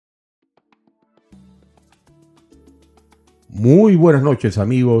Muy buenas noches,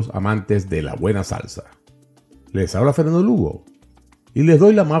 amigos amantes de la buena salsa. Les habla Fernando Lugo y les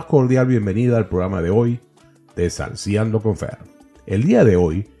doy la más cordial bienvenida al programa de hoy de Salseando con Fer. El día de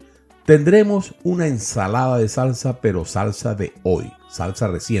hoy tendremos una ensalada de salsa, pero salsa de hoy, salsa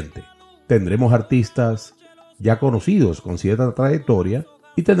reciente. Tendremos artistas ya conocidos con cierta trayectoria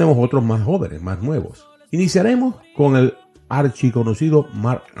y tendremos otros más jóvenes, más nuevos. Iniciaremos con el archiconocido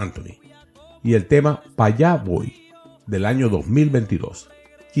Marc Anthony y el tema Pa' allá voy, del año 2022.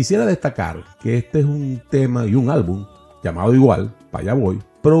 Quisiera destacar que este es un tema y un álbum llamado igual, Pa' allá voy,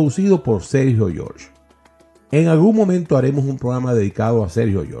 producido por Sergio George. En algún momento haremos un programa dedicado a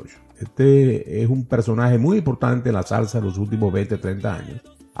Sergio George. Este es un personaje muy importante en la salsa en los últimos 20-30 años,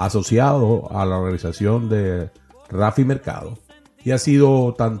 asociado a la organización de Rafi Mercado, y ha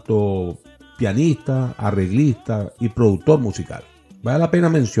sido tanto pianista, arreglista y productor musical. Vale la pena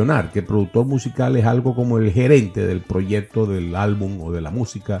mencionar que el productor musical es algo como el gerente del proyecto, del álbum o de la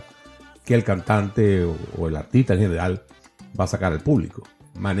música que el cantante o el artista en general va a sacar al público.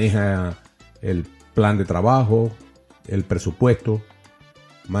 Maneja el plan de trabajo, el presupuesto,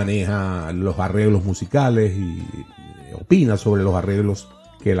 maneja los arreglos musicales y opina sobre los arreglos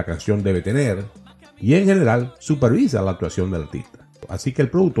que la canción debe tener y en general supervisa la actuación del artista. Así que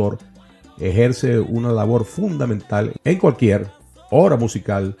el productor ejerce una labor fundamental en cualquier obra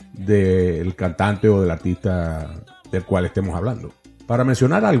musical del cantante o del artista del cual estemos hablando. Para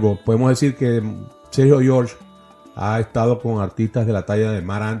mencionar algo, podemos decir que Sergio George ha estado con artistas de la talla de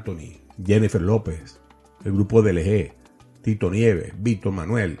Marc Anthony, Jennifer López, el grupo DLG, Tito Nieves, Víctor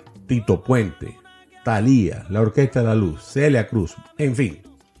Manuel, Tito Puente, Thalía, la Orquesta de la Luz, Celia Cruz, en fin,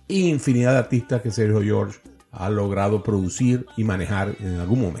 infinidad de artistas que Sergio George ha logrado producir y manejar en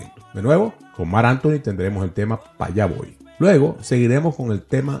algún momento. De nuevo, con Marc Anthony tendremos el tema Pa' allá voy. Luego seguiremos con el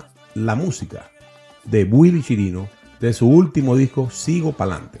tema La Música de Willy Chirino de su último disco Sigo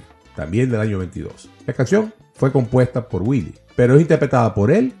Pa'lante, también del año 22. La canción fue compuesta por Willy, pero es interpretada por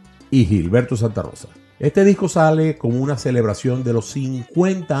él y Gilberto Santarosa. Este disco sale como una celebración de los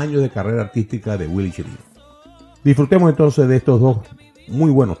 50 años de carrera artística de Willy Chirino. Disfrutemos entonces de estos dos muy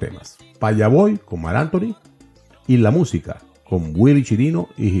buenos temas. Pa' allá voy con Marc Anthony y La Música con Willy Chirino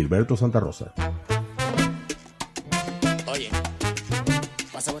y Gilberto Santarosa. Oye,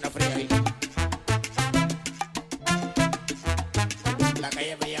 pasa una fría ahí. La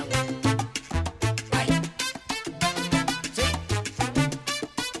calle me llama. Ay. Sí.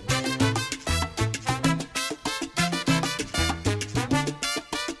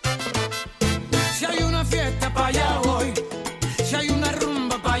 Si hay una fiesta, pa' allá voy. Si hay una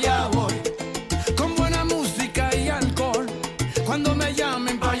rumba, pa' allá voy. Con buena música y alcohol. Cuando me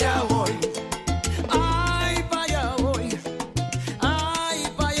llamen, pa' allá voy. Ay, pa' allá voy. Ay,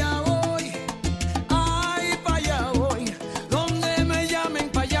 pa' allá voy.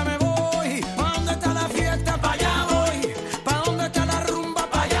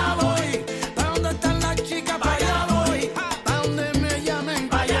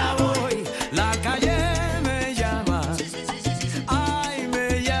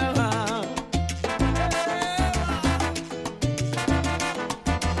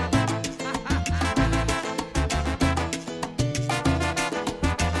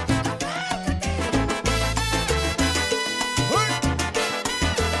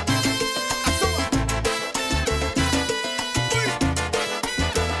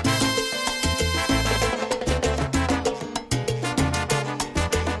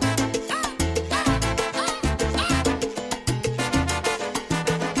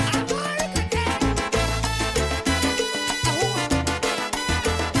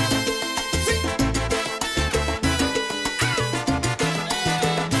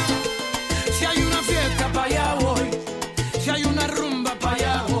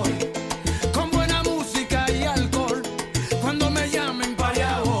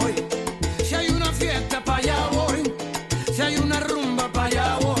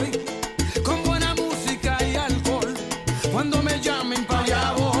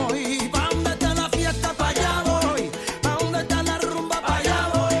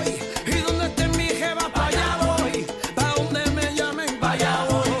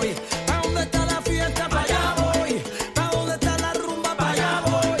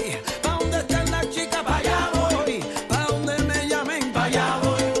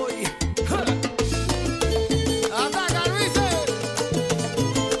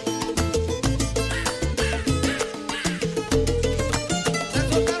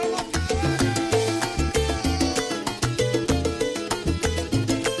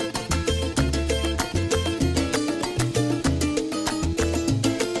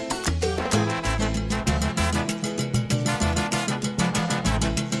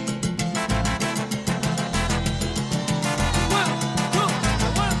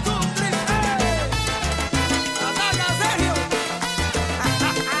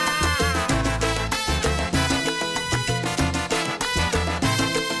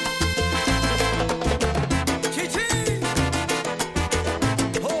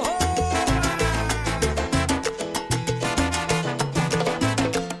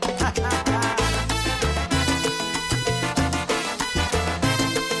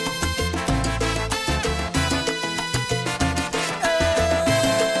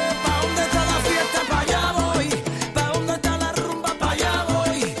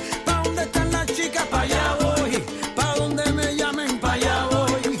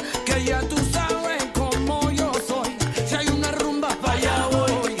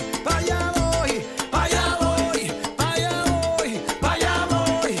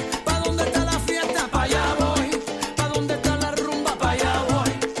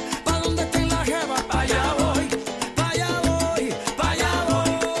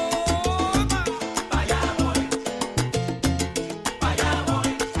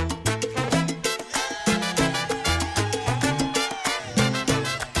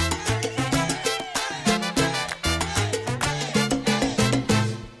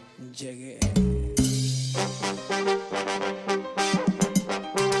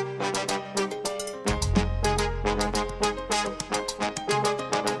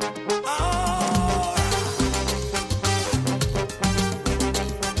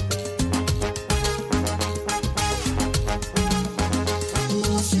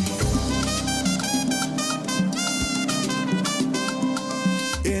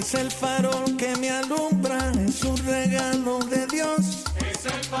 Es el farol que me alumbra, es un regalo de Dios. Es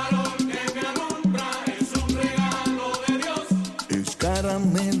el farol que me alumbra, es un regalo de Dios. Es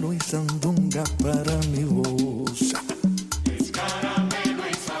caramelo y sandunga para mi voz. Es caramelo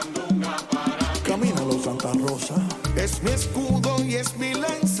y sandunga para mi Camínalo, Santarosa. Es mi escudo y es mi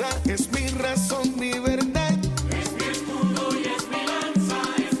lanza, es mi razón, mi verdad. Es mi escudo y es mi lanza,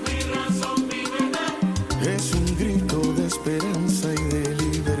 es mi razón, mi verdad. Es un grito de esperanza y de libertad.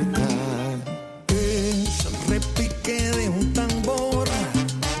 Es el repique de un tambor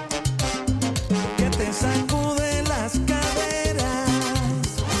que te sacude las caderas.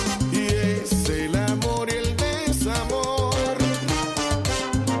 Y es el amor y el desamor,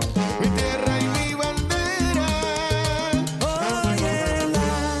 mi tierra y mi bandera.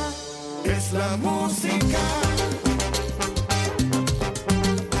 Óyela, es la música.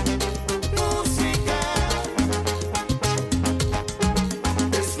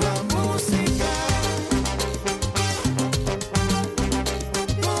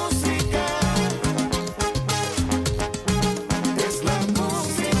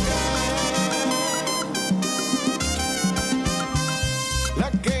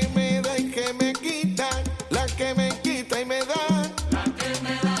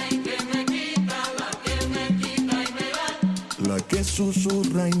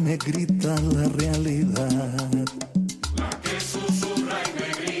 Susurra y me grita la realidad. La que susurra y me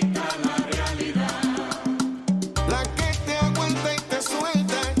grita la realidad. La que te aguanta y te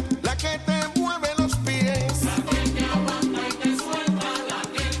suelta, la que te mueve los pies. La que te aguanta y te suelta, la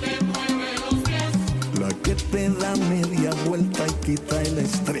que te mueve los pies. La que te da media vuelta y quita el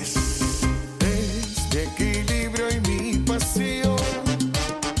estrés. Es mi equilibrio y mi pasión.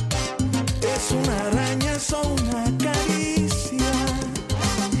 Es una araña, es una caricia.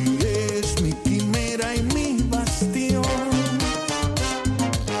 Mi quimera y mi bastión.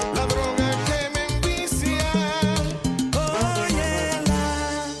 La droga que me envicia, óyela,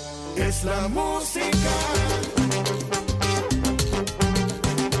 es la música.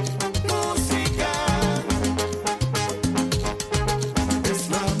 Música. Es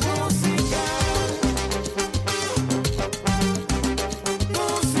la música.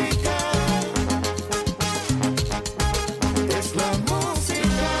 Música. Es la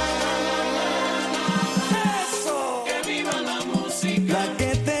música. La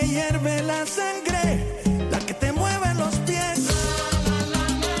que te hierve la sangre, la que te mueve los pies.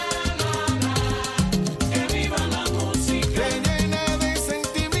 Que viva la música. Te llena de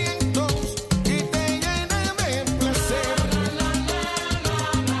sentimientos y te llena de placer.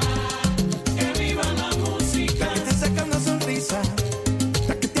 Que viva la música. La que te saca una sonrisa,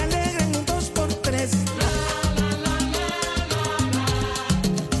 la que te alegra en un 2x3.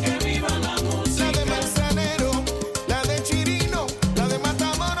 Que viva la música. La de Manzanero, la de Chirino, la de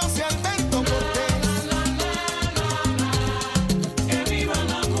Matamoros y Alberto Cortés. Que viva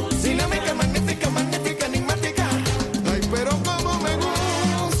la música. Dinámica, magnífica, magnífica, enigmática. Ay, pero como me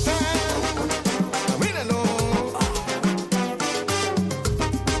gusta. Camínalo.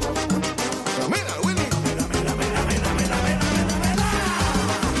 Camina, Willy.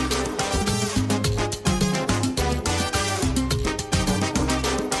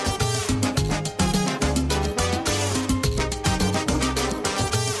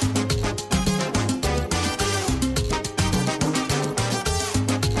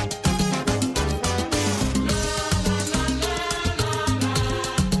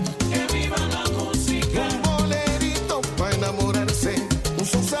 Que viva la música. Un bolerito para enamorarse, un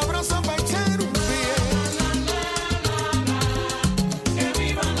son sabroso para echar un pie. Que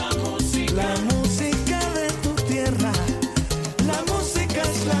viva la música. La música de tu tierra, la música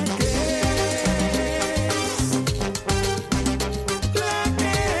es la que es. La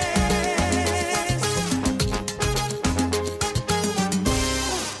que es.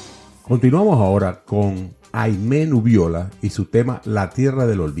 Continuamos ahora con Ayme Nuviola y su tema La Tierra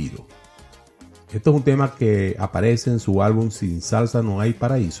del Olvido. Esto es un tema que aparece en su álbum Sin Salsa No Hay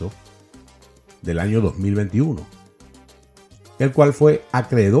Paraíso del año 2021, el cual fue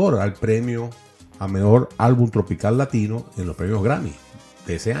acreedor al premio a Mejor Álbum Tropical Latino en los premios Grammy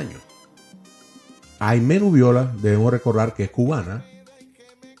de ese año. Ayme Nuviola, debemos recordar que es cubana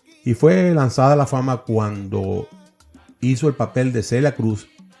y fue lanzada a la fama cuando hizo el papel de Celia Cruz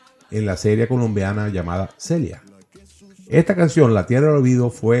en la serie colombiana llamada Celia. Esta canción, La Tierra del Olvido,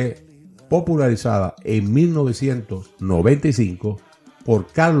 fue popularizada en 1995 por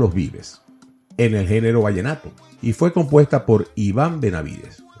Carlos Vives en el género vallenato y fue compuesta por Iván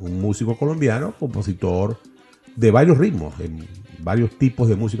Benavides, un músico colombiano, compositor de varios ritmos, en varios tipos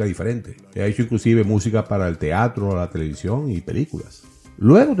de música diferentes. Ha hecho inclusive música para el teatro, la televisión y películas.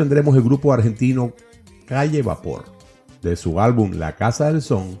 Luego tendremos el grupo argentino Calle Vapor, de su álbum La Casa del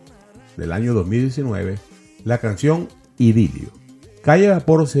Son del año 2019, la canción Idilio. Calle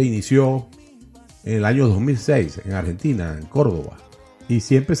Vapor se inició en el año 2006 en Argentina, en Córdoba, y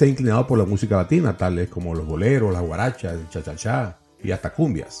siempre se ha inclinado por la música latina, tales como los boleros, las guarachas, el cha-cha-cha y hasta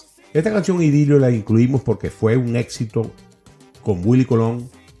cumbias. Esta canción Idilio la incluimos porque fue un éxito con Willy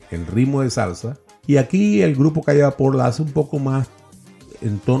Colón en ritmo de salsa, y aquí el grupo Calle Vapor la hace un poco más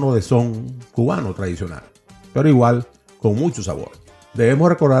en tono de son cubano tradicional, pero igual con mucho sabor. Debemos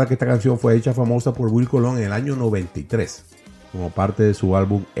recordar que esta canción fue hecha famosa por Willy Colón en el año 93 como parte de su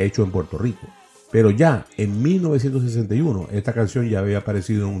álbum Hecho en Puerto Rico, pero ya en 1961 esta canción ya había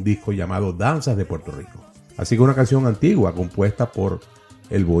aparecido en un disco llamado Danzas de Puerto Rico, así que una canción antigua compuesta por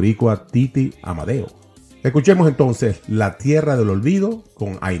el boricua Titi Amadeo. Escuchemos entonces La Tierra del Olvido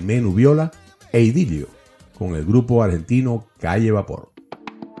con Ayme, Nuviola e Idilio con el grupo argentino Calle Vapor.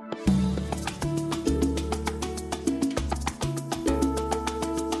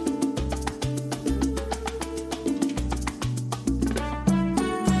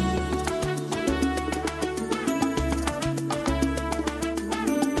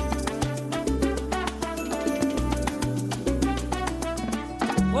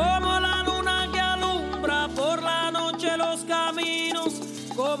 Como la luna que alumbra por la noche los caminos,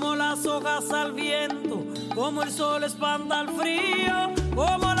 como las hojas al viento, como el sol espanta el frío,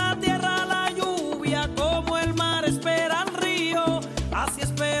 como la tierra la lluvia, como el mar espera el río, así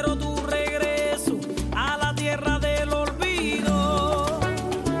espero tu regreso a la tierra del olvido.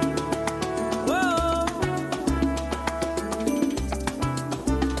 Oh.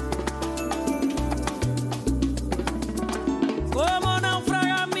 Como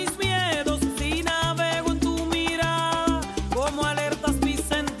naufragan mis miedos si navego en tu mirada, como alertas mis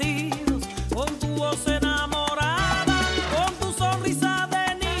sentidos con tu voz enamorada, con tu sonrisa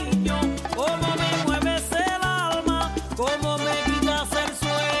de niña.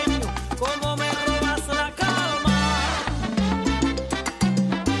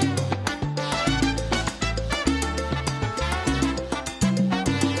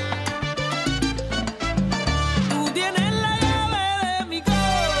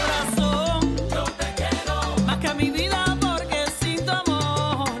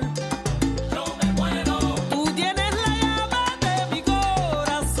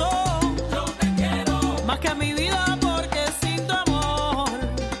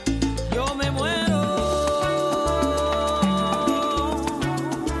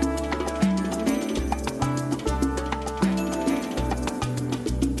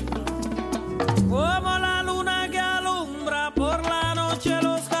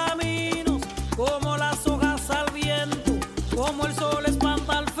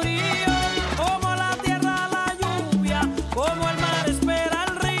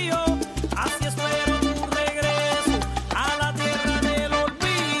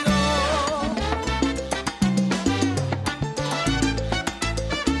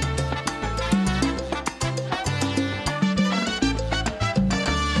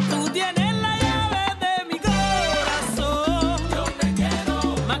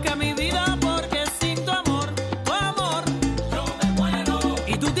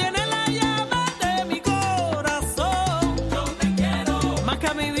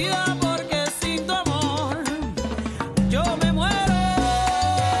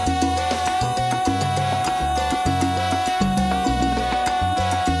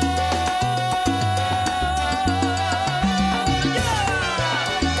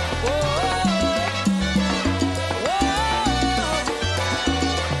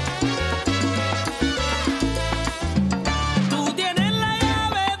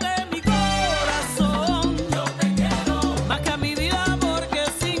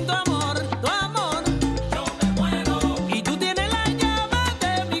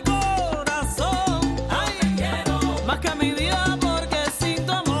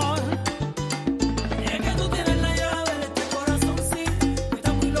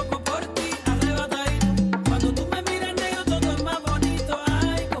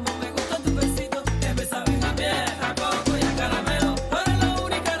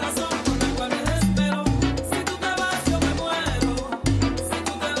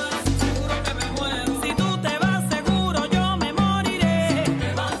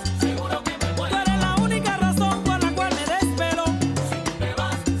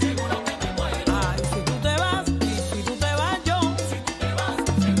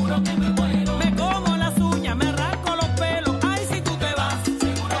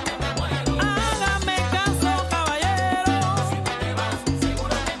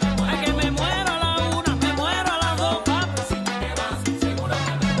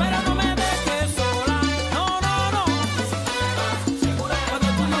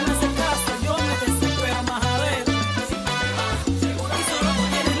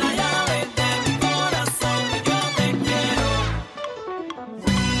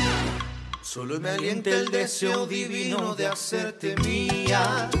 Solo me alienta el deseo divino de hacerte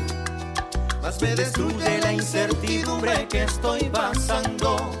mía. Más me destruye la incertidumbre que estoy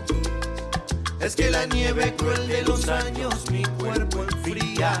pasando. Es que la nieve cruel de los años mi cuerpo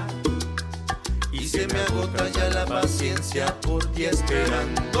enfría. Y se me agota ya la paciencia por ti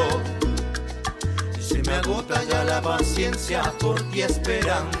esperando. Y se me agota ya la paciencia por ti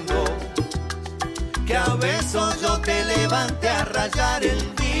esperando. Que a besos yo te levante a rayar el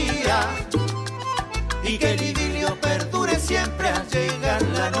día. Y que el idilio perdure siempre al llegar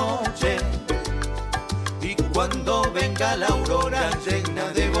la noche. Y cuando venga la aurora llena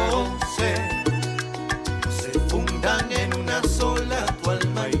de goce, se fundan en una sola tu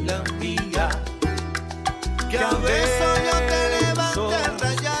alma y la mía. Que a besos yo te levante a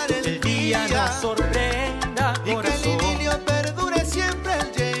rayar el día. Nos sorprenda, y corazón, que el idilio perdure siempre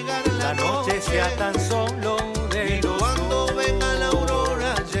al llegar la noche. Sea tan solo de Y los cuando dos. venga la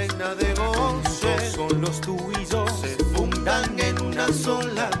aurora llena de goce, Son los tú y yo. se fundan en una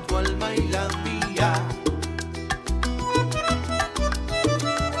sola tu alma y la mía.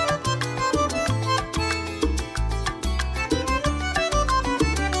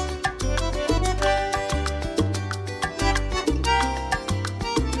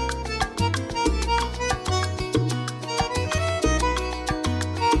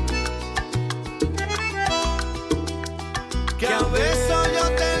 Que a besos yo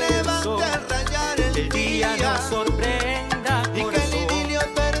te levante a rayar el día. Nos sorprenda, Y que el corazón, idilio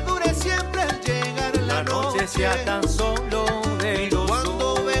perdure siempre al llegar la noche. sea tan solo de Y los cuando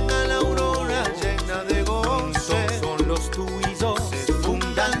dos. venga la aurora llena de goce, Son los tú y yo. se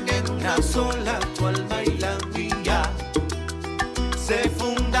fundan en una sola tu alma y la mía. Se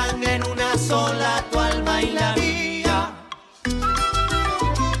fundan en una sola tu alma y la mía.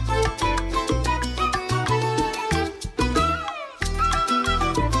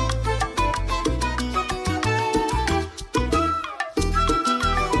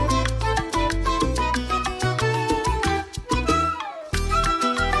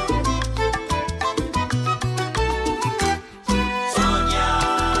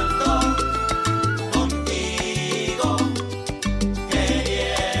 Soñando contigo,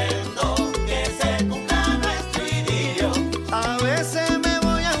 queriendo que se cumpla nuestro idilio. A veces me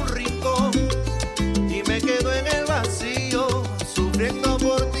voy a un rincón y me quedo en el vacío, sufriendo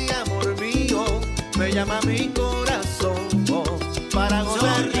por ti, amor mío. Me llama mi corazón para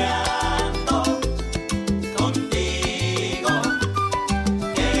gozar. Soñando contigo,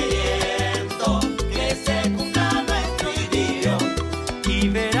 queriendo que se cumpla nuestro idilio. Y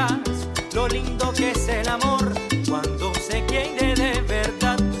verás lo lindo que es el amor cuando se quiere de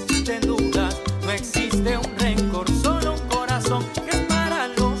verdad. No existen dudas, no existe un rencor, solo un corazón que es para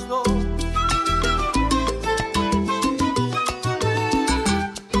los dos.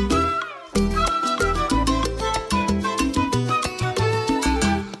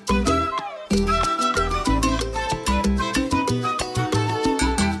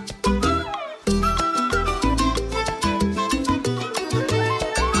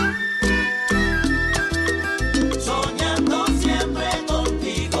 Soñando siempre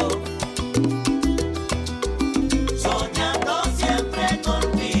contigo, soñando siempre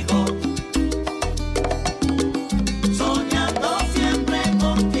contigo, soñando siempre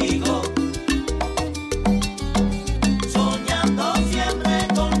contigo, soñando siempre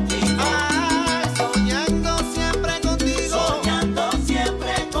contigo, Ay, soñando siempre contigo. soñando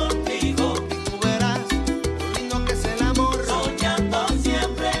siempre contigo, Tú verás lo lindo que es el amor. soñando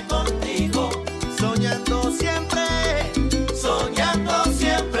siempre contigo, Soñando siempre. soñando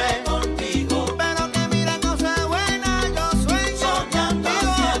siempre contigo, Pero que mira cosa buena, yo sueño soñando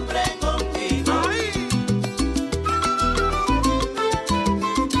contigo. siempre contigo. Ay.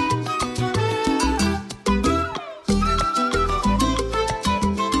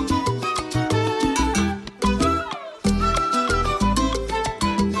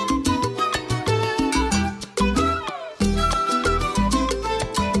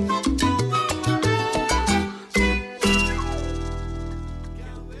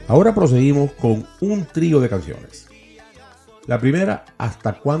 Ahora proseguimos con un trío de canciones. La primera,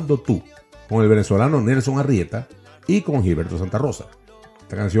 ¿Hasta cuándo tú?, con el venezolano Nelson Arrieta y con Gilberto Santarosa.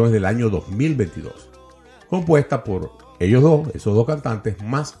 Esta canción es del año 2022, compuesta por ellos dos, esos dos cantantes,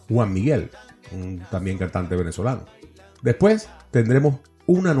 más Juan Miguel, un también cantante venezolano. Después tendremos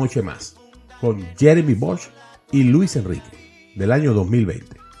Una noche más, con Jeremy Bosch y Luis Enrique, del año 2020.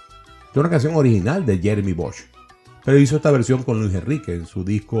 Es una canción original de Jeremy Bosch, pero hizo esta versión con Luis Enrique en su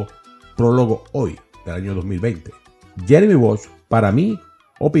disco Prólogo Hoy, del año 2020. Jeremy Bosch, para mi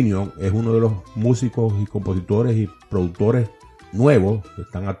opinión, es uno de los músicos y compositores y productores nuevos que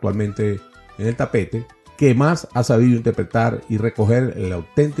están actualmente en el tapete que más ha sabido interpretar y recoger el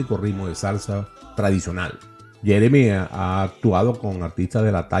auténtico ritmo de salsa tradicional. Jeremy ha actuado con artistas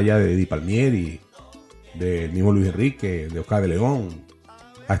de la talla de Eddie Palmieri, del mismo Luis Enrique, de Oscar de León.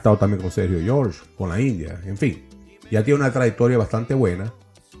 Ha estado también con Sergio George, con la India, en fin. Ya tiene una trayectoria bastante buena.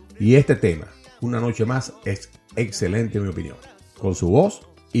 Y este tema, Una noche más, es excelente en mi opinión, con su voz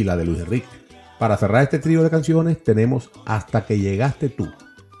y la de Luis Enrique. Para cerrar este trío de canciones tenemos Hasta que llegaste tú,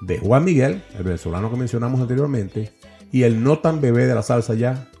 de Juan Miguel, el venezolano que mencionamos anteriormente, y el no tan bebé de la salsa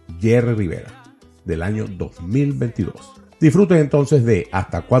ya, Jerry Rivera, del año 2022. Disfruten entonces de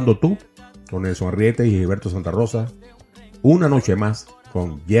Hasta cuándo tú, con Nelson Arrieta y Gilberto Santarosa, Una noche más,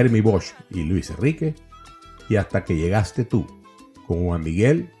 con Jeremy Bosch y Luis Enrique, y Hasta que llegaste tú, con Juan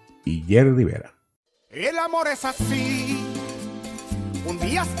Miguel y Jerry Rivera. El amor es así. Un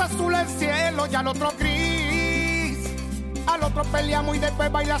día está azul el cielo y al otro gris. Al otro peleamos y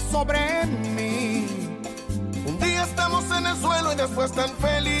después baila sobre mí. Un día estamos en el suelo y después tan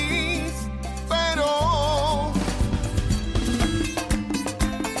feliz. Pero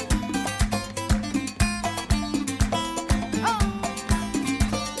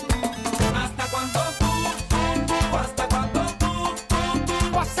Hasta cuando tú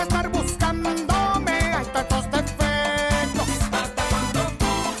vas a estar buscándome. Hay tantos defectos.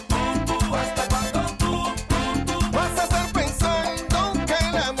 hasta cuando tú Vas a estar pensando que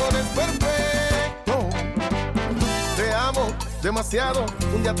el amor es perfecto. Te amo demasiado.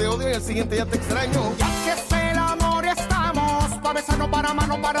 Un día te odio y el siguiente ya te extraño. Ya que es el amor y estamos pa' besarnos, para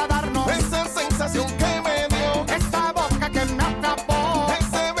mano, para darnos esa sensación que me dio, esa boca que me atrapó,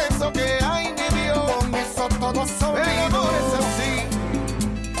 ese beso que Ayme dio. Con eso todo sobre el amor es así.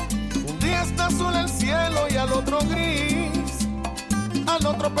 Un día está azul el cielo y al otro gris. Al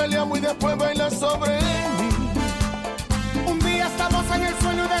otro peleamos y después baila sobre mí. Un día estamos en el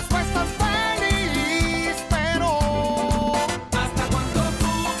sueño y después tan feliz. Pero hasta cuando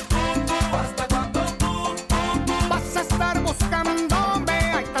tú vas a estar buscándome.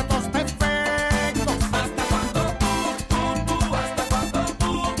 Hay tantos defectos. hasta cuando tú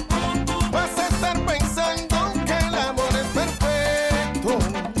Vas a estar pensando que el amor es perfecto.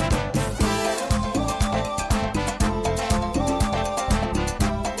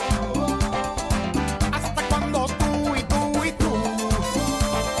 Hasta cuando tú y tú y tú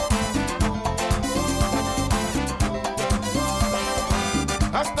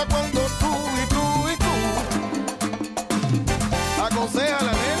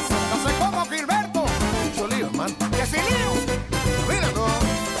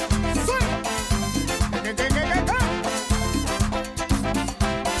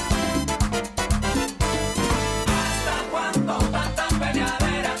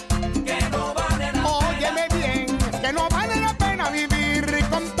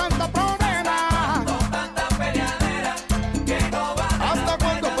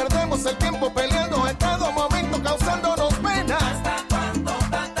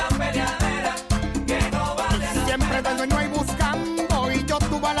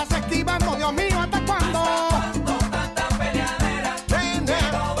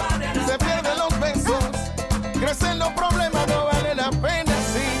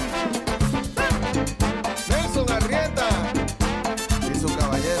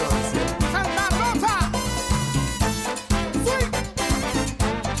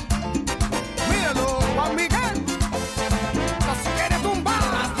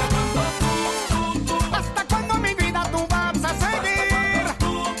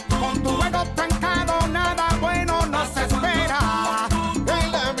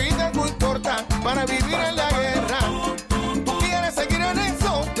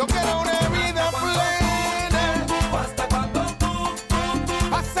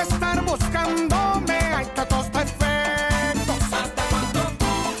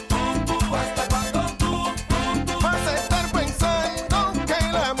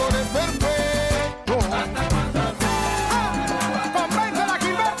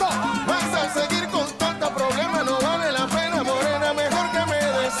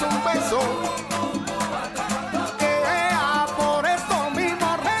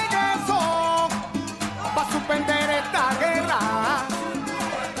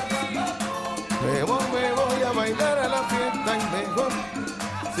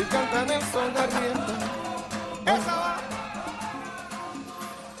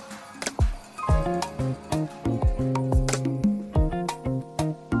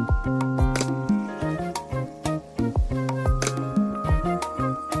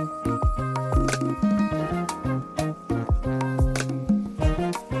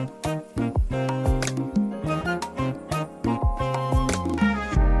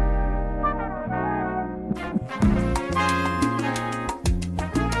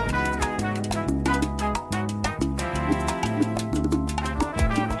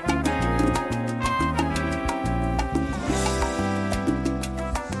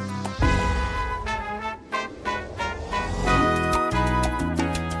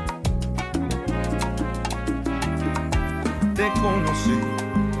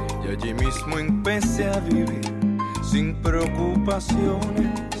y allí mismo empecé a vivir sin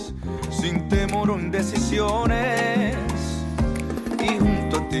preocupaciones, sin temor o indecisiones. Y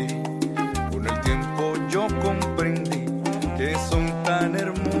junto a ti, con el tiempo yo comprendí que son tan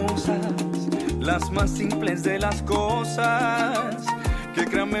hermosas las más simples de las cosas, que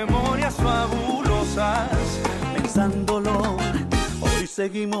crean memorias fabulosas. Pensándolo, hoy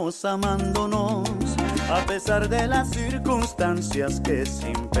seguimos amándonos, a pesar de las circunstancias que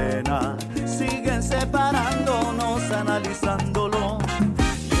sin pena siguen separándonos. Analizándolo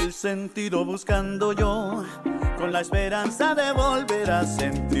y el sentido buscando yo, con la esperanza de volver a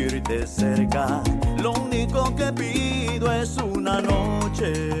sentirte cerca. Lo único que pido es una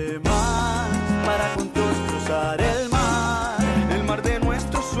noche más para juntos cruzar el mar de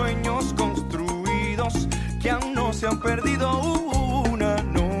nuestros sueños construidos que aún no se han perdido. Una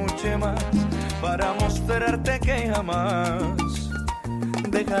noche más para mostrarte que jamás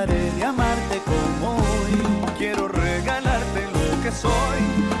dejaré de amarte como hoy. Quiero regalarte lo que soy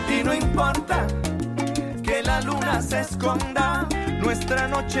y no importa que la luna se esconda, nuestra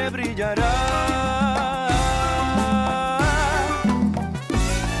noche brillará.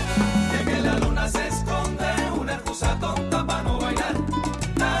 De que la luna se esconde, una excusa tonta para no bailar.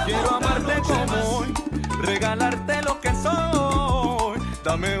 Quiero amarte como hoy, regalarte lo que soy.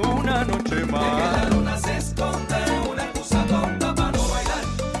 Dame una noche más. De que la luna se esconde, una excusa tonta para no bailar.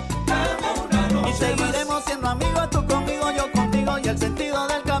 Dame una noche y seguiremos siendo amigos, tú conmigo, yo contigo, y el sentido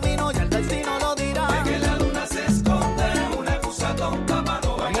del camino y el destino lo dirá. De que la luna se esconde, una excusa tonta para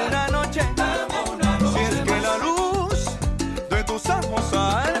no bailar. Una noche, dame una noche. Si es que la luz de tus ojos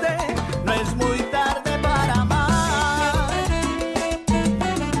arde, no es muy tarde para amar.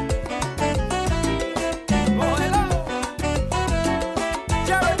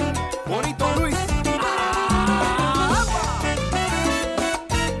 Bonito Luis.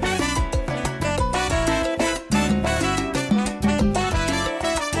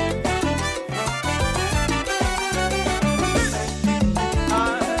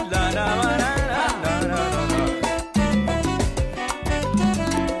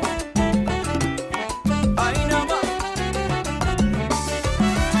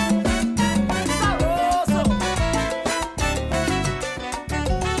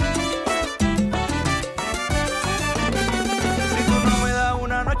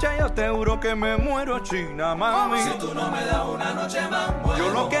 Yo te juro que me muero, china, mami. Si tú no me das una noche más, muero.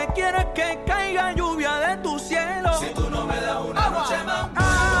 Yo lo que quiero es que caiga lluvia de tu cielo. Si tú no me das una noche más,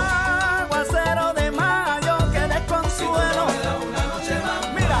 aguacero de mayo que des consuelo. Si tú no me das una noche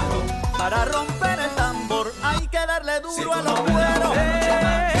más, mira, para romper el tambor hay que darle duro si a los no cueros.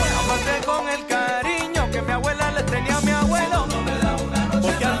 Amarte con el cariño que mi abuela le tenía a mi abuelo. Si tú no me das una noche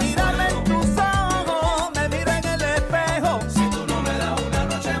porque al mirarme en tus ojos me miro en el espejo. Si tú no me das una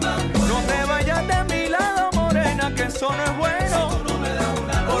noche más, no te vayas de mi lado, morena, que eso no es bueno. Si tú no me das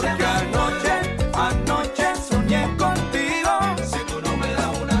una noche porque anoche soñé contigo. Si tú no me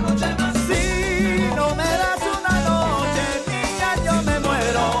das una noche más, si no me das una noche, niña, yo me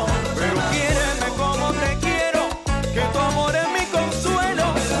muero. Pero quiéreme como te quiero, que tu amor es mi consuelo.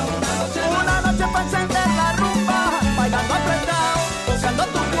 Una noche para encender la rumba, bailando apretado, tocando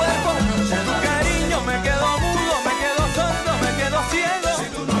tu cuerpo. Tu cariño me quedo mudo, me quedo sordo, me quedo ciego. si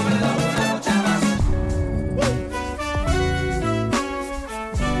tú no me das una noche más.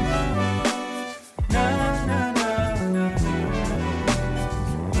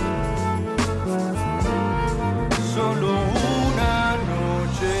 Solo una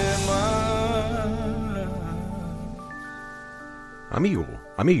noche más. Amigo,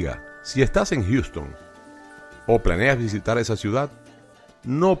 amiga, si estás en Houston o planeas visitar esa ciudad,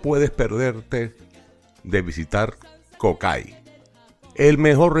 no puedes perderte de visitar Kokai, el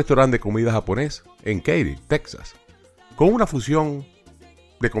mejor restaurante de comida japonés en Katy, Texas, con una fusión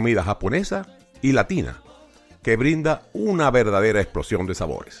de comida japonesa y latina que brinda una verdadera explosión de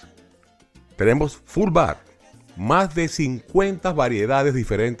sabores. Tenemos full bar, más de 50 variedades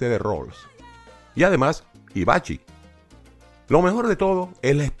diferentes de rolls y además hibachi. Lo mejor de todo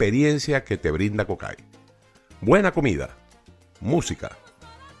es la experiencia que te brinda Kokai. Buena comida, música,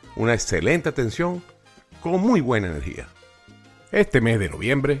 una excelente atención con muy buena energía. Este mes de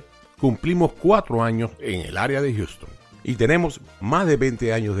noviembre cumplimos 4 años en el área de Houston y tenemos más de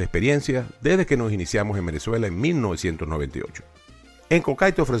 20 años de experiencia desde que nos iniciamos en Venezuela en 1998. En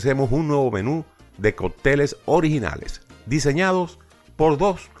Kokai te ofrecemos un nuevo menú de cócteles originales, diseñados por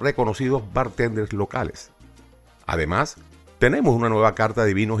 2 reconocidos bartenders locales. Además, tenemos una nueva carta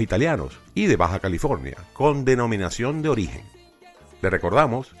de vinos italianos y de Baja California, con denominación de origen. Le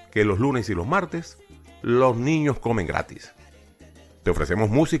recordamos que los lunes y los martes, los niños comen gratis. te ofrecemos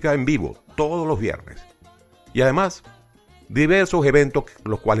música en vivo todos los viernes. Y además, diversos eventos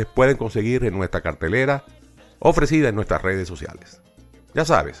los cuales pueden conseguir en nuestra cartelera ofrecida en nuestras redes sociales. Ya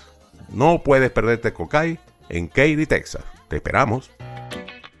sabes, no puedes perderte Cocay en Katy, Texas. Te esperamos.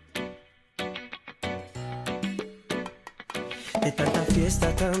 De tanta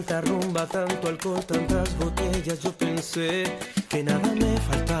fiesta, tanta rumba, tanto alcohol, tantas botellas, yo pensé que nada me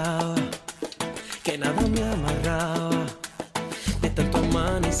faltaba, que nada me amarraba. De tanto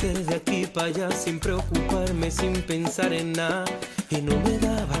amanecer de aquí para allá sin preocuparme, sin pensar en nada, y no me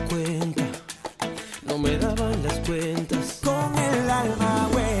daba cuenta, no me daban las cuentas. Con el alma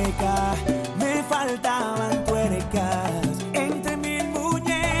hueca me faltaban tuercas entre mis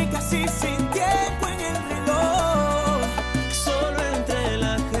muñecas y sin tiempo en el reloj. Solo entre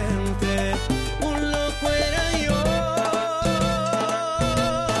la gente un loco era yo.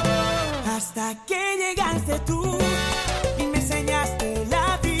 Hasta que llegaste tú y me enseñaste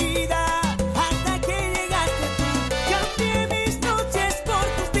la vida. Hasta que llegaste tú, cambié mis noches por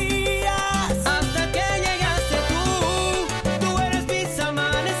tus días. Hasta que llegaste tú eres mis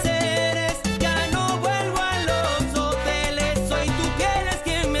amaneceres. Ya no vuelvo a los hoteles, soy tú quien eres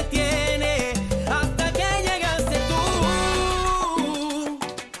quien me tiene. Hasta que llegaste tú.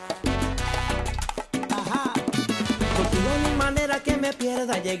 Ajá. Contigo no hay manera que me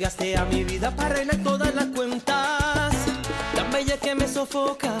pierda, llegaste a mi vida para arreglar todas las cuentas. Tan bella que me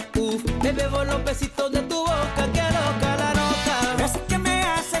sofoca, me bebo los besitos de tu boca, que loca la nota. Es que me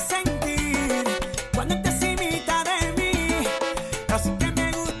hace sentir cuando te imita de mí. Así que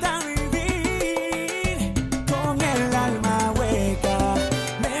me gusta vivir con el alma hueca.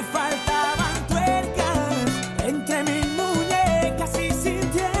 Me faltaban tuercas entre mis muñecas y sin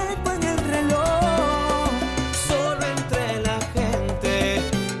tiempo en el reloj. Solo entre la gente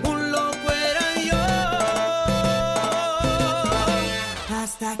un loco era yo.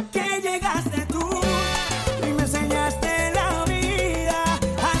 Hasta que llegaste tú y me enseñaste la vida.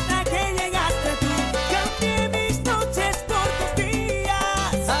 Hasta que llegaste tú, cambié mis noches por tus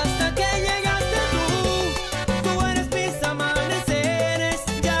días. Hasta que llegaste tú eres mis amaneceres.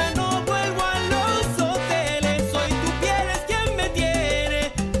 Ya no vuelvo a los hoteles, soy tu piel es quien me tiene.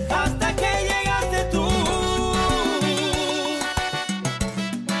 Hasta que llegaste tú.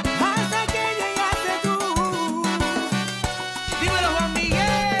 Hasta que llegaste tú. Dímelo Juan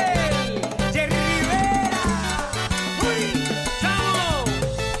Miguel, Jerry Rivera, uy, chamo,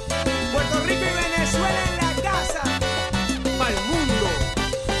 Puerto Rico y Venezuela en la casa. pa'l mundo.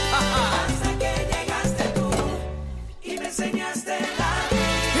 Ajá. Hasta que llegaste tú y me enseñaste la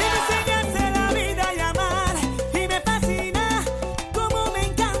Y me enseñaste la vida y amar. Y me fascina como me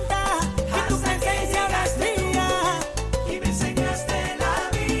encanta que tu presencia hagas mía. y me enseñaste la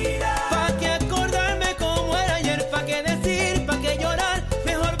vida. Pa' que acordarme como era ayer, pa' que decir, pa' que llorar,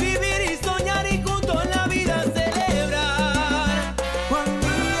 mejor vivir y soñar y juntos la vida celebrar. Juan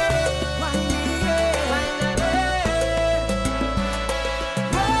Miguel, Juan Miguel.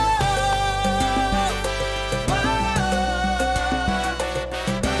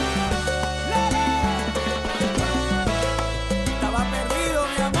 Estaba perdido,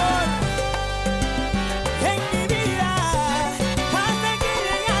 mi amor, en mi vida. Hasta que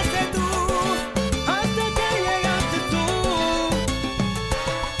llegaste tú. Hasta que llegaste tú.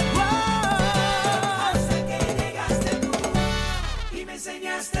 Hasta que llegaste tú y me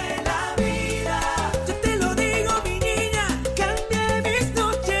enseñaste la vida. Yo te lo digo, mi niña, cambié mis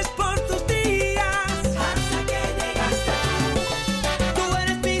noches por tus días. Hasta que llegaste Tú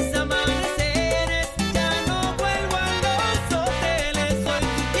eres mis amaneceres, ya no vuelvo a los hoteles, soy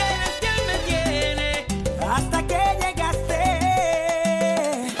tú quien es quien me tiene. Hasta que llegaste.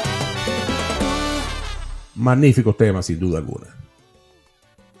 Magníficos temas, sin duda alguna.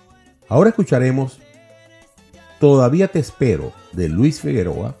 Ahora escucharemos Todavía te espero, de Luis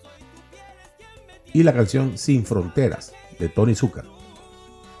Figueroa, y la canción Sin Fronteras, de Tony Zucker.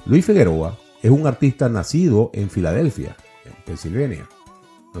 Luis Figueroa es un artista nacido en Filadelfia, en Pensilvania,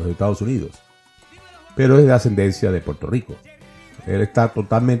 en los Estados Unidos, pero es de ascendencia de Puerto Rico. Él está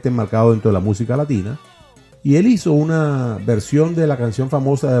totalmente enmarcado dentro de la música latina, y él hizo una versión de la canción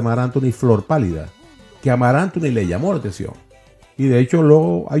famosa de Mar Anthony, Flor Pálida, que a Mar Anthony le llamó la atención, y de hecho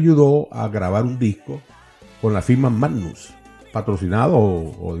lo ayudó a grabar un disco con la firma Magnus, patrocinado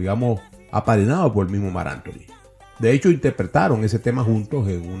o digamos apadrinado por el mismo Mar Anthony. De hecho interpretaron ese tema juntos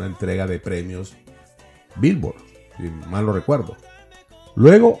en una entrega de premios Billboard, si mal no recuerdo.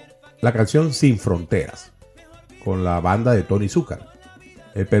 Luego la canción Sin Fronteras, con la banda de Tony Zucker,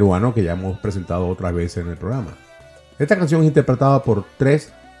 el peruano que ya hemos presentado otras veces en el programa. Esta canción es interpretada por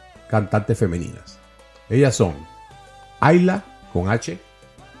 3 cantantes femeninas. Ellas son Ayla, con H,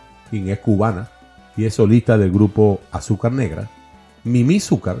 quien es cubana y es solista del grupo Azúcar Negra. Mimi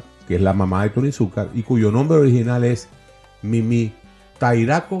Zúcar, que es la mamá de Tony Zúcar y cuyo nombre original es Mimi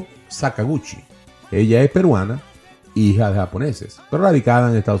Tairako Sakaguchi. Ella es peruana, hija de japoneses, pero radicada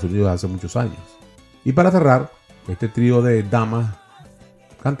en Estados Unidos hace muchos años. Y para cerrar este trío de damas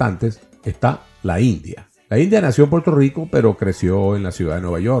cantantes está la India. La India nació en Puerto Rico, pero creció en la ciudad de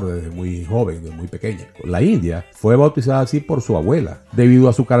Nueva York desde muy joven, desde muy pequeña. La India fue bautizada así por su abuela, debido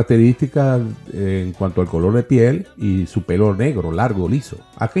a su característica en cuanto al color de piel y su pelo negro, largo, liso.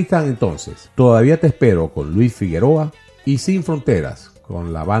 Aquí están entonces, Todavía te espero con Luis Figueroa y Sin Fronteras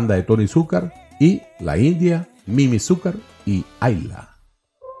con la banda de Tony Zúcar y la India, Mimi Zúcar y Ayla.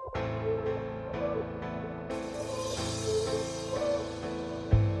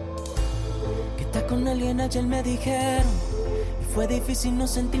 Con alguien ayer me dijeron y fue difícil no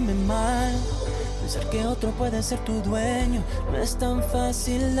sentirme mal. Pensar que otro puede ser tu dueño no es tan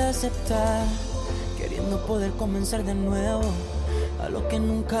fácil de aceptar. Queriendo poder comenzar de nuevo a lo que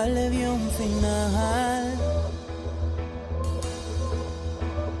nunca le vio un final.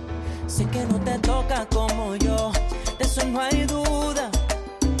 Sé que no te toca como yo, de eso no hay duda.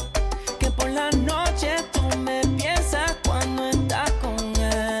 Que por la noche tú me piensas cuando estás con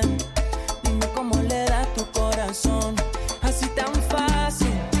él. Así tan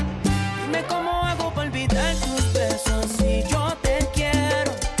fácil. Dime cómo hago para olvidar tus besos si yo te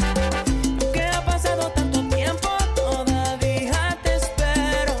quiero. Aunque ha pasado tanto tiempo, todavía te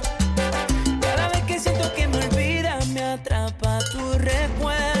espero. Cada vez que siento que me olvidas, me atrapa tu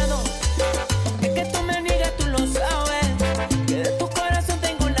recuerdo. Es que tú me niegas, tú lo sabes, que de tu corazón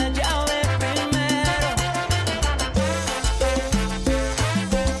tengo la llave primero.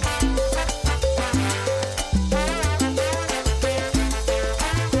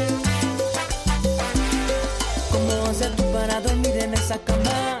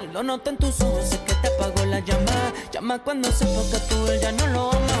 Cama, lo noto en tus ojos, sé que te apagó la llama. Llama cuando sepa que tú él ya no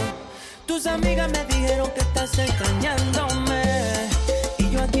lo amas. Tus amigas me dijeron que estás extrañándome y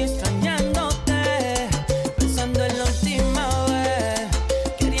yo aquí extrañándote, pensando en la última vez,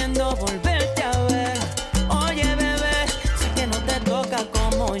 queriendo volverte a ver. Oye bebé, sé que no te toca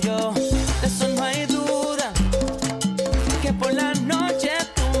como yo, de eso no hay duda. Que por la noche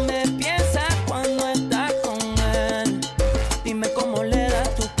tú me piensas cuando estás con él. Dime cómo le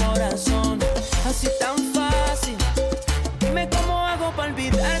das tu corazón, así tan fácil. Dime cómo hago para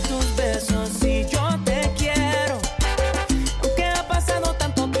olvidar tus besos si yo te quiero. Aunque ha pasado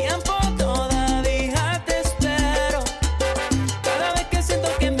tanto tiempo,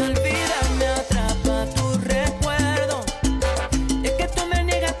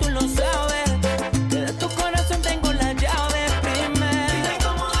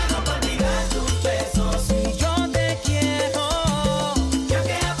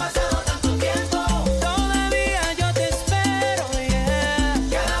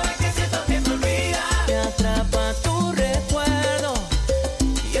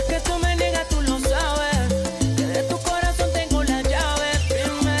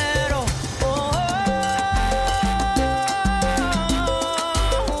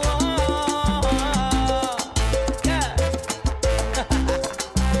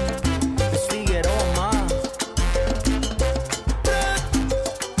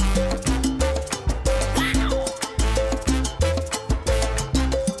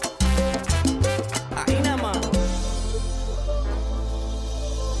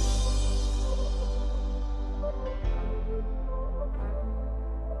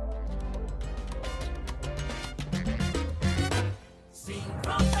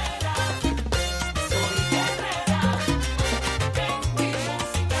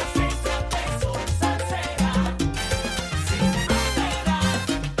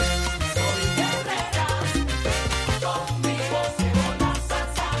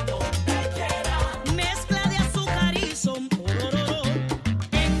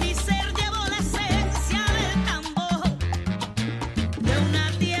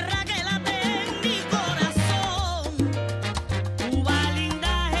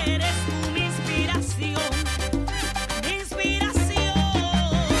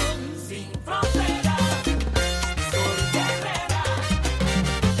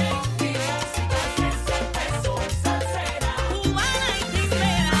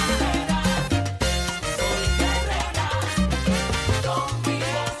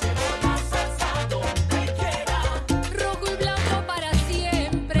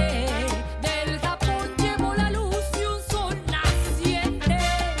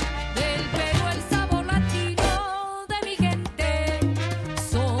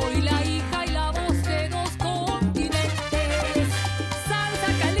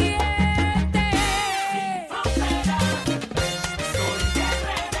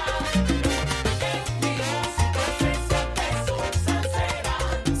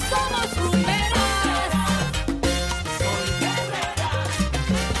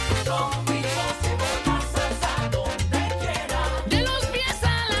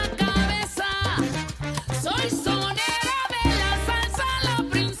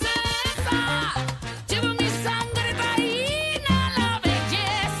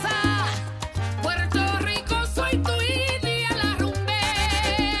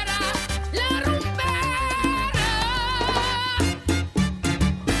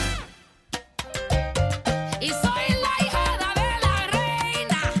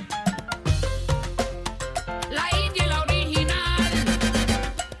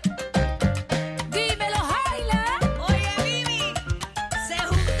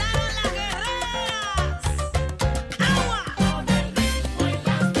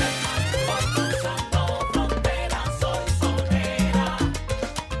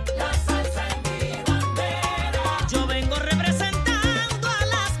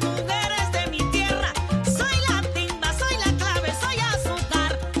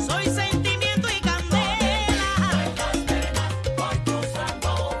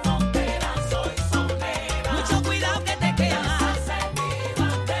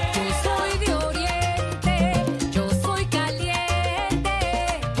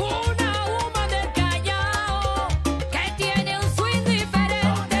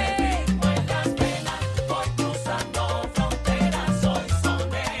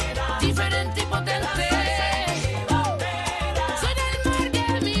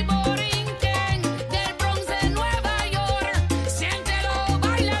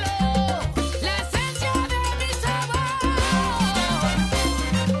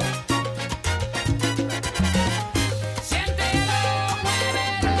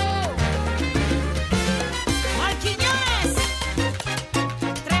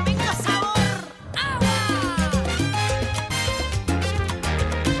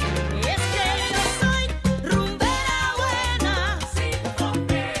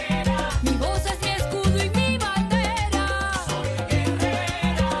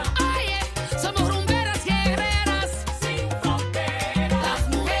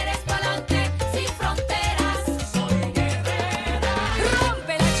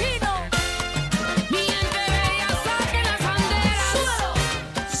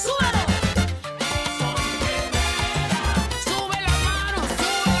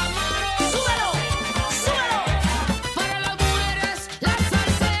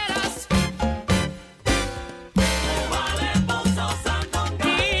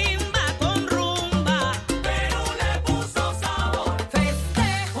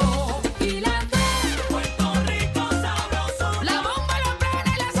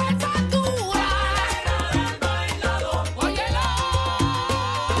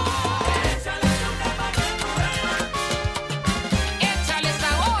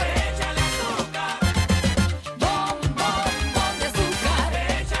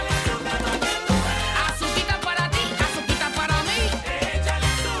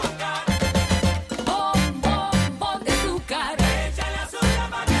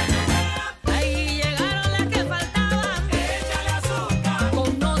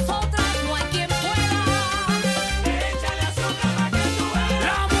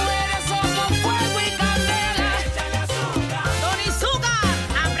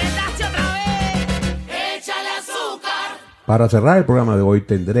 Para cerrar el programa de hoy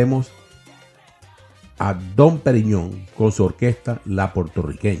tendremos a Don Periñón con su orquesta La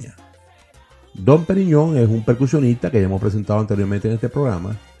Puertorriqueña. Don Periñón es un percusionista que ya hemos presentado anteriormente en este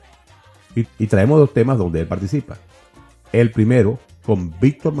programa y traemos dos temas donde él participa. El primero con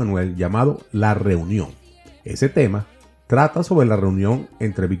Víctor Manuel llamado La Reunión. Ese tema trata sobre la reunión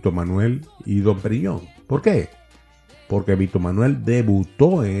entre Víctor Manuel y Don Periñón. ¿Por qué? Porque Víctor Manuel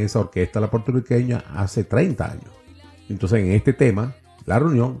debutó en esa orquesta La Puertorriqueña hace 30 años. Entonces en este tema, La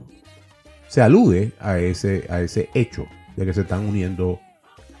Reunión, se alude a ese hecho de que se están uniendo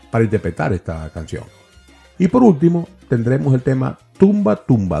para interpretar esta canción. Y por último, tendremos el tema Tumba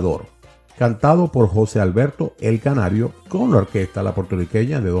Tumbador, cantado por José Alberto El Canario con la orquesta La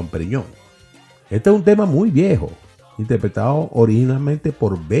Puertorriqueña de Don Periñón. Este es un tema muy viejo, interpretado originalmente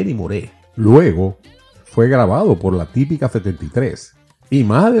por Benny Moré. Luego fue grabado por la Típica 73 y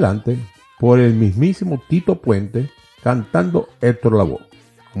más adelante por el mismísimo Tito Puente cantando Héctor Lavoe,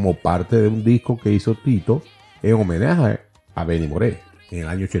 como parte de un disco que hizo Tito en homenaje a Benny Moré en el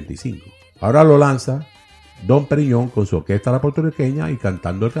año 85. Ahora lo lanza Don Periñón con su orquesta La Puertorriqueña y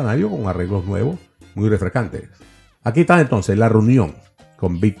cantando El Canario con arreglos nuevos muy refrescantes. Aquí está entonces La Reunión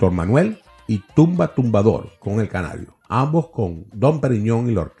con Víctor Manuel y Tumba Tumbador con El Canario, ambos con Don Periñón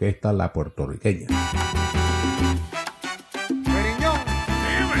y la orquesta La Puertorriqueña. Periñón,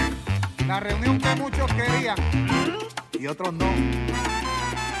 dime. La reunión que muchos querían y otros no.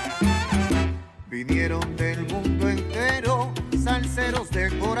 Vinieron del mundo entero, salseros de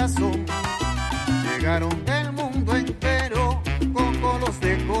corazón. Llegaron del mundo entero, cocolos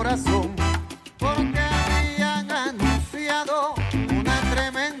de corazón. Porque habían anunciado una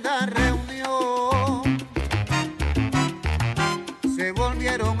tremenda reunión. Se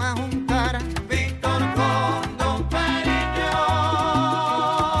volvieron a juntar Víctor con Don Periñón.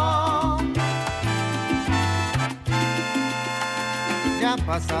 Ya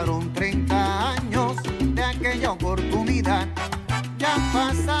pasaron 30 años de aquella oportunidad. Ya han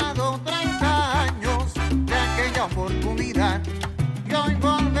pasado 30 años de aquella oportunidad. Y hoy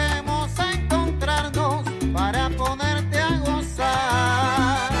volvemos a encontrarnos para ponerte a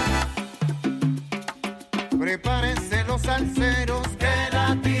gozar. Prepárense los salseros que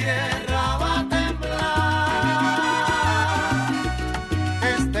la tierra va a temblar.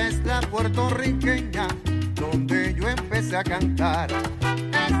 Esta es la puertorriqueña donde yo empecé a cantar.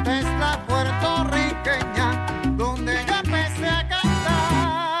 Esta es la puertorriqueña donde yo empecé a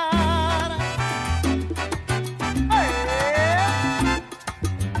cantar.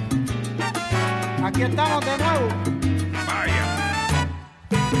 Aquí estamos de nuevo.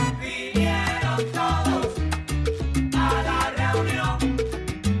 Vinieron todos a la reunión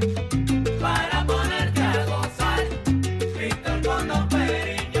para ponerte a gozar. Víctor con Don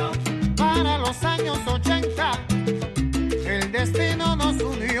Periñón. Para los años 80, el destino nos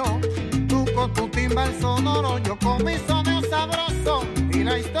unió. Tú con tu timbal sonoro, yo con mi soneo sabroso. Y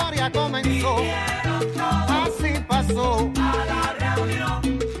la historia comenzó. Vinieron todos Así pasó. a la reunión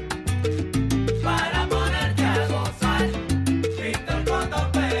para ponerte a gozar. Víctor con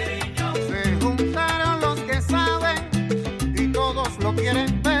Don Periñón. Se juntaron los que saben y todos lo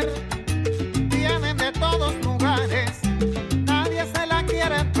quieren ver. Vienen de todos lugares, nadie se la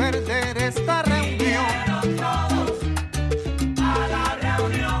quiere perder esta reunión. Vinieron todos a la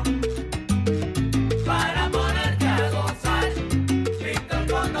reunión para ponerte a gozar.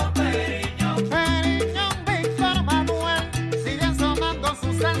 Víctor con Don Periñón. Periñón, Víctor Manuel, siguen sonando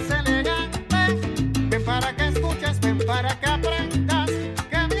su salsa elegante. Ven para que escuches, ven para que aprendas,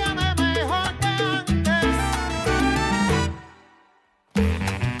 que viene mejor que antes.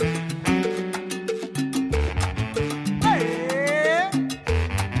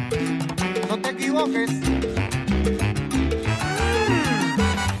 No te equivoques.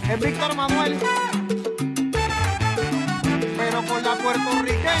 Es Víctor Manuel, pero con la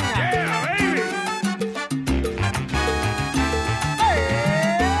puertorriqueña.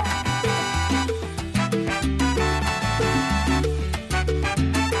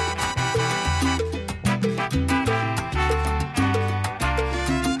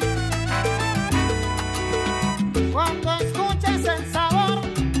 Cuando escuches el sabor,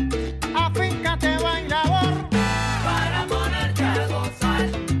 afíncate bailador. Para ponerte a gozar.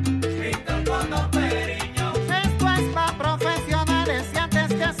 Víctor con Don Periñón. Esto es para profesionales y antes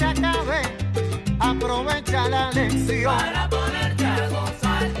que se acabe, aprovecha la lección. Para ponerte a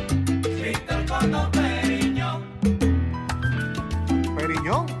gozar. Víctor con Don Periñón.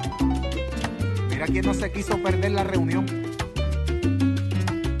 Periñón, mira quién no se quiso perder la reunión.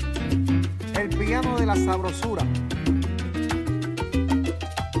 El piano de la sabrosura.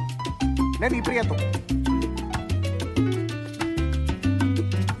 Lenny Prieto.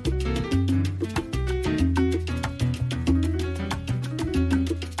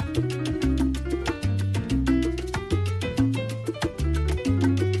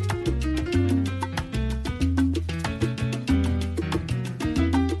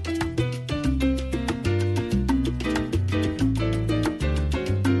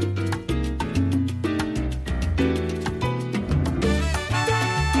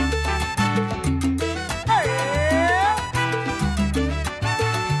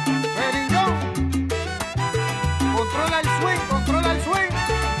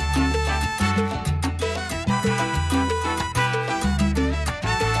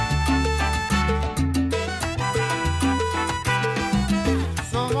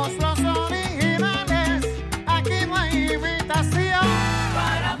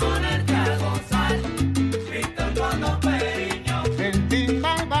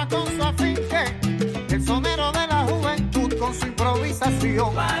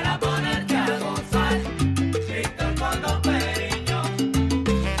 improvisación. Para ponerte a gozar, Víctor con Don Periño.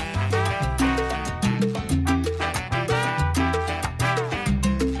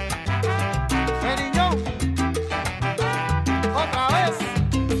 Periñón, otra vez.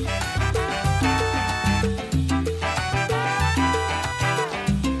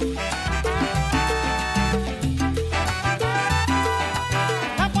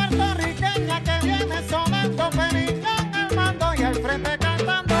 La puertorriqueña que viene sonando, Periñón al mando y al frente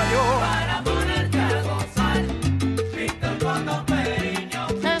cantando yo. Para ponerte a gozar, Víctor con Don Periño.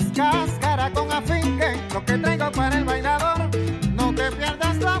 Es cáscara con afinque, lo que traigo para el bailador. No te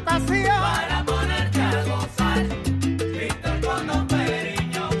pierdas la ocasión. Para ponerte a gozar, Víctor con Don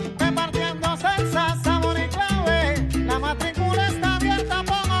Periño. Repartiendo salsa, sabor y clave. La matrícula está abierta,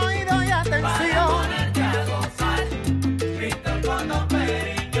 pon oído y Para atención. ponerte a gozar, Víctor con Don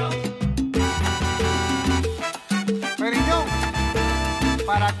Periño. Periñón,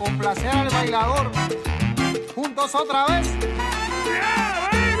 para complacer al bailador. Juntos otra vez.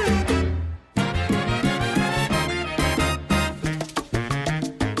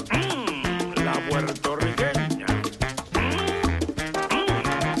 La puertorriqueña.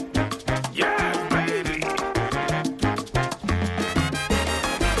 Yeah, baby.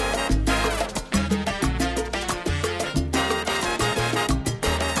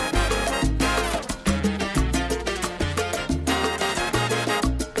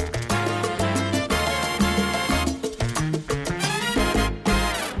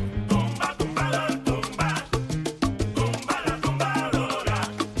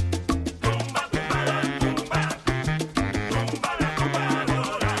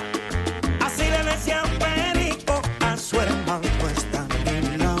 Así le decían Perico a su hermano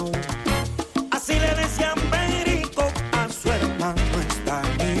Estanislao. Así le decían Perico a su hermano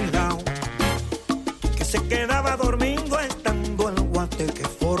Estanislao, que se quedaba dormido estando el guate que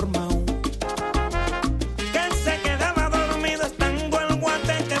forma. Que se quedaba dormido estando el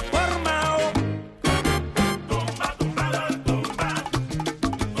guate que forma.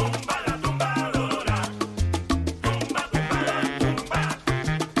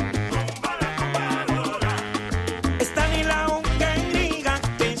 Estanislao quería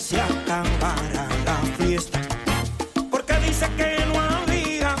que se acabara la fiesta, porque dice que no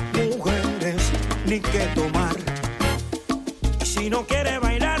había mujeres ni que tomar. Y si no quiere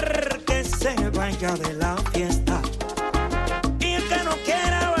bailar, que se vaya de la fiesta. Y el que no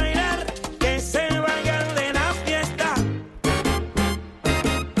quiera bailar, que se vaya de la fiesta.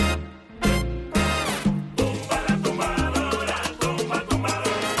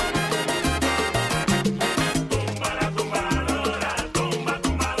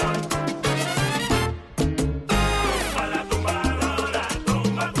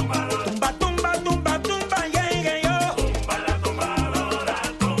 Tumba, tumba, tumba, tumba, llegué yo.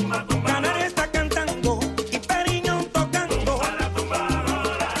 Canaria está cantando y Periñón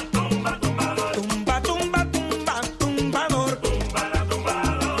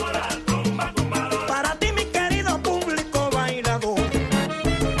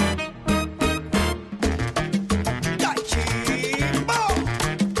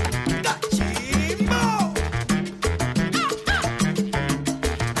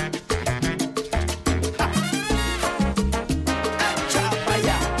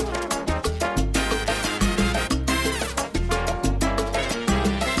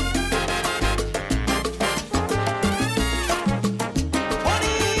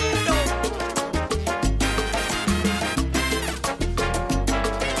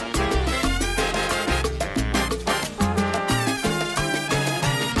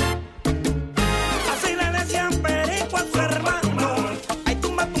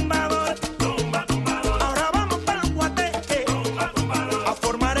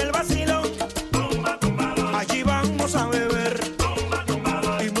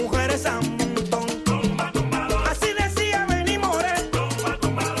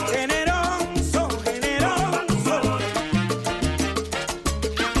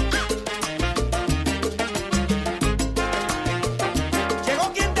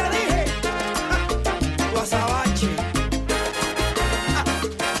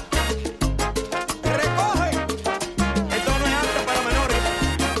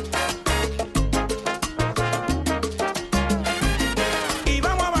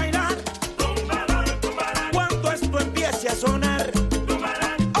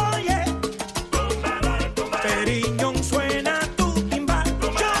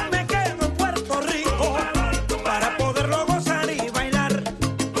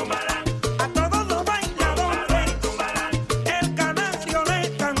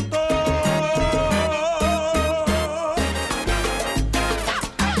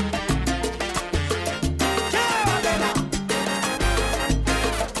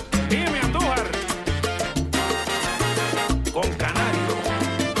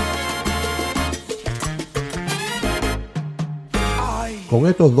con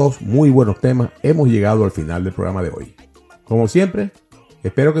estos dos muy buenos temas hemos llegado al final del programa de hoy. Como siempre,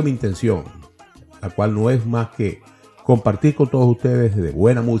 espero que mi intención, la cual no es más que compartir con todos ustedes de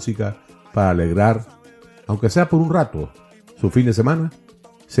buena música para alegrar, aunque sea por un rato, su fin de semana,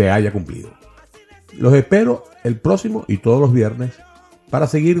 se haya cumplido. Los espero el próximo y todos los viernes para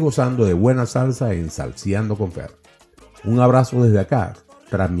seguir gozando de buena salsa en Salseando con Fer. Un abrazo desde acá,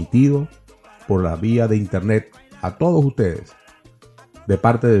 transmitido por la vía de internet a todos ustedes, de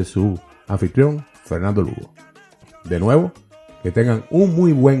parte de su anfitrión, Fernando Lugo. De nuevo, que tengan un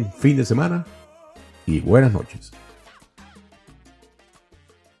muy buen fin de semana y buenas noches.